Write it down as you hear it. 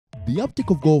The uptake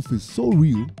of golf is so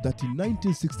real that in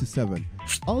 1967,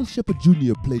 Al Shepard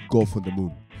Jr. played golf on the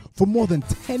moon. For more than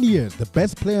 10 years, the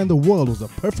best player in the world was a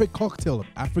perfect cocktail of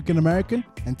African American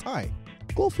and Thai.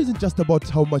 Golf isn't just about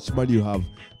how much money you have,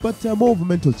 but more of a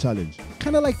mental challenge.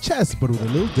 Kinda like chess, but with a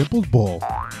little dimpled ball.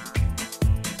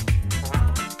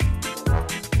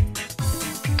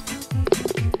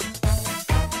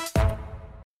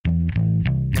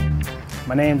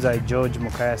 My name is George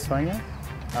Mukaya Swanya.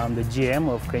 I'm the GM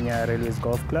of Kenya Railways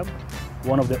Golf Club,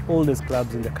 one of the oldest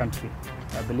clubs in the country.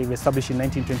 I believe established in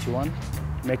 1921,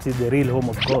 makes it the real home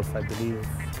of golf, I believe.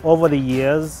 Over the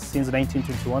years, since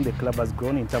 1921, the club has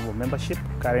grown in terms of membership,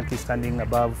 currently standing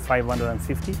above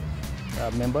 550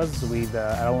 members with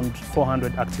around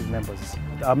 400 active members.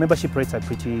 Our membership rates are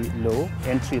pretty low,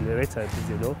 entry rates are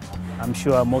pretty low. I'm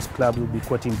sure most clubs will be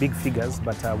quoting big figures,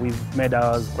 but we've made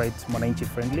ours quite Mwananchi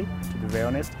friendly, to be very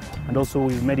honest. And also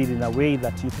we've made it in a way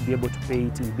that you could be able to pay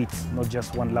it in bits, not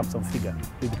just one lump sum figure.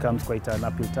 It becomes quite an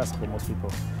uphill task for most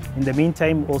people. In the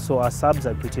meantime, also our subs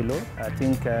are pretty low. I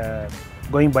think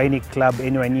going by any club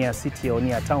anywhere near a city or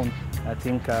near a town, I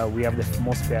think we have the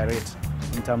most fair rate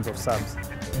in terms of subs.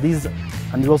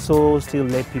 And we also still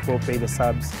let people pay the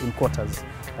subs in quarters.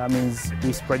 That means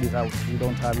we spread it out. We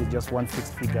don't have it just one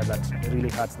fixed figure that really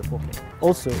hurts the pocket.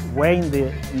 Also, where in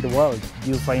the world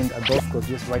do you find a golf course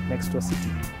just right next to a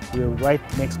city? We're right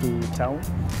next to town.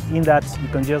 In that you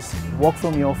can just walk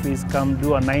from your office, come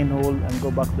do a 9-hole and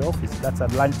go back to the office. That's a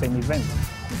lunchtime event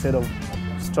instead of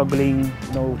struggling,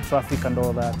 traffic and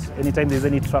all that. Anytime there's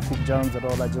any traffic jams and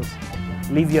all that, just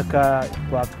leave your car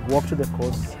parked, walk to the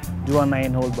course, do a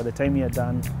 9-hole. By the time you're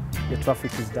done, the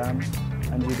traffic is done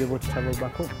and you'll be able to travel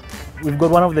back home. We've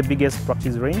got one of the biggest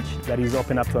practice range that is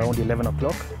open up to around 11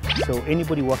 o'clock. So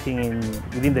anybody working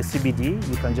within the CBD,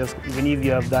 you can just, even if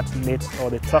you have that late or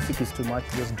the traffic is too much,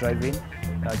 just drive in,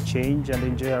 change and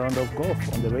enjoy a round of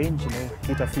golf on the range,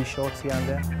 hit a few shots here and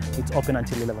there. It's open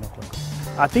until 11 o'clock.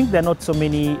 I think there are not so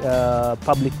many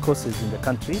public courses in the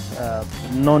country.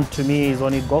 Known to me is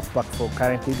only Golf Park for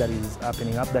currently that is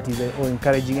opening up, that is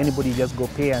encouraging anybody just go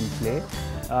pay and play.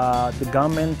 The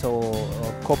government or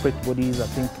corporate bodies, I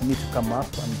think, need to come up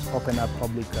and open up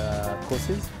public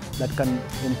courses that can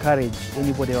encourage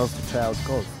anybody else to try out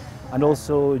golf. And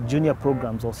also junior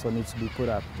programs also need to be put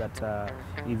up, that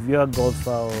if you're a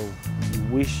golfer or you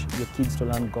wish your kids to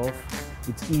learn golf,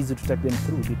 it's easy to take them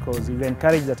through, because if you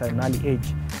encourage that at an early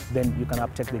age, then you can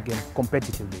uptake the game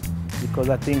competitively. Because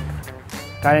I think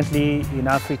currently in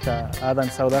Africa, other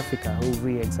than South Africa, who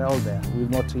we excel there,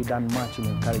 we've not really done much in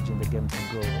encouraging the game to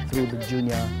grow through the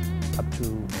junior up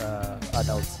to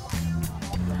adults.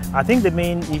 I think the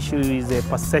main issue is a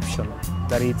perception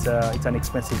that it's an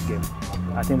expensive game.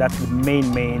 I think that's the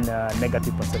main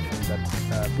negative perception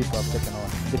that people have taken on.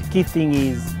 The key thing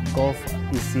is golf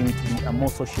is seen to be a more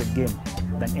social game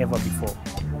than ever before.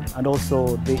 And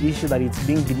also the issue that it's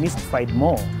being demystified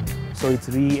more, so it's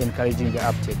really encouraging the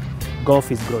uptake.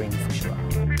 Golf is growing for sure.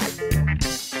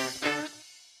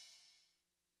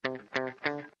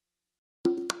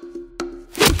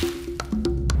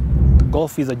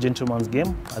 Golf is a gentleman's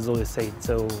game, as always said,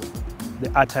 so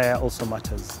the attire also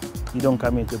matters. You don't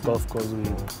come into a golf course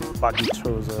with baggy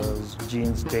trousers,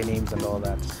 jeans, denims and all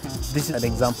that. This is an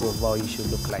example of how you should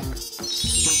look like.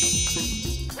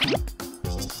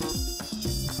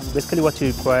 Basically what you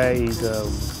require is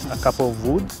a couple of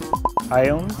woods,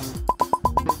 irons,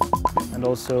 and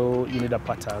also you need a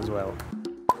putter as well.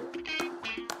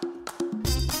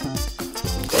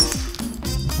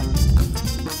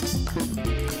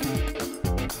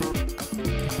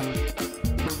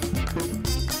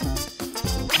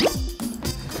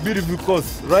 Beautiful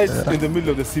course, right in the middle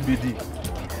of the CBD.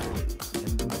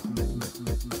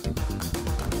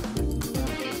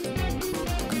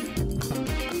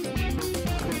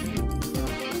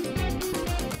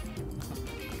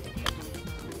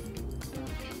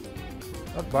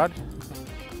 Not bad.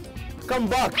 Come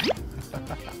back!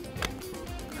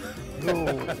 No.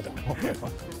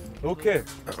 Okay.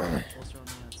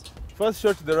 First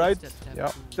shot to the right.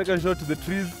 Yeah. Second shot to the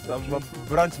trees. I'm a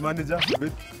branch manager a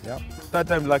bit. Yeah. Third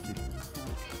time lucky.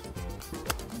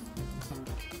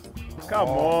 Come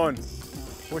on.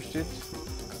 Pushed it.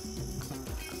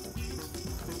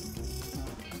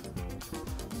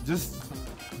 Just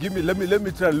let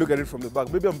me try and look at it from the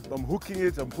back. Maybe I'm hooking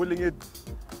it, I'm pulling it.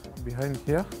 Behind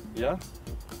here. Yeah.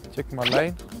 Check my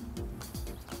line.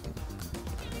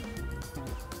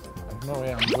 I know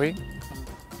where I'm going.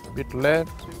 A bit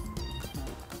left.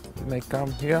 Then I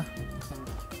come here.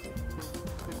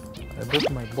 I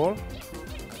drop my ball.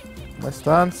 My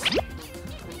stance.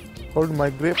 Hold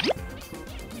my grip.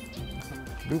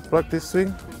 Do practice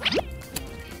swing.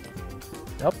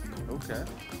 Yep. Okay.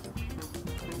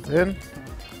 Then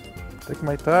take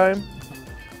my time.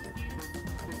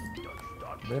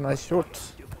 Then I shoot.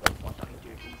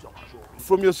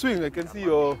 From your swing, I can see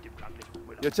you're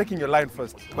checking your line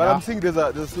first. But Yeah. I'm seeing there's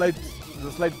a slight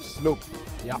slope.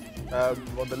 Yeah.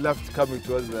 On the left, coming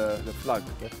towards the flag.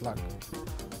 The flag.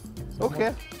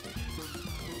 Okay.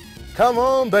 Come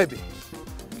on, baby.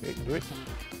 Okay, do it.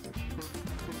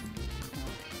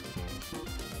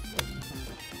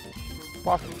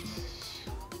 Perfect.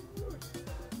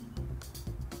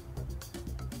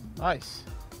 Nice.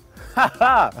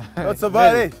 That's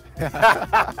about it.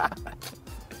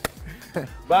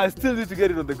 But I still need to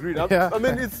get it on the green. Yeah. I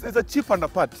mean, it's a chip and a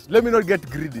putt. Let me not get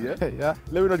greedy. Yeah.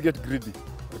 Let me not get greedy.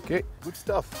 Okay. Good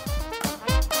stuff.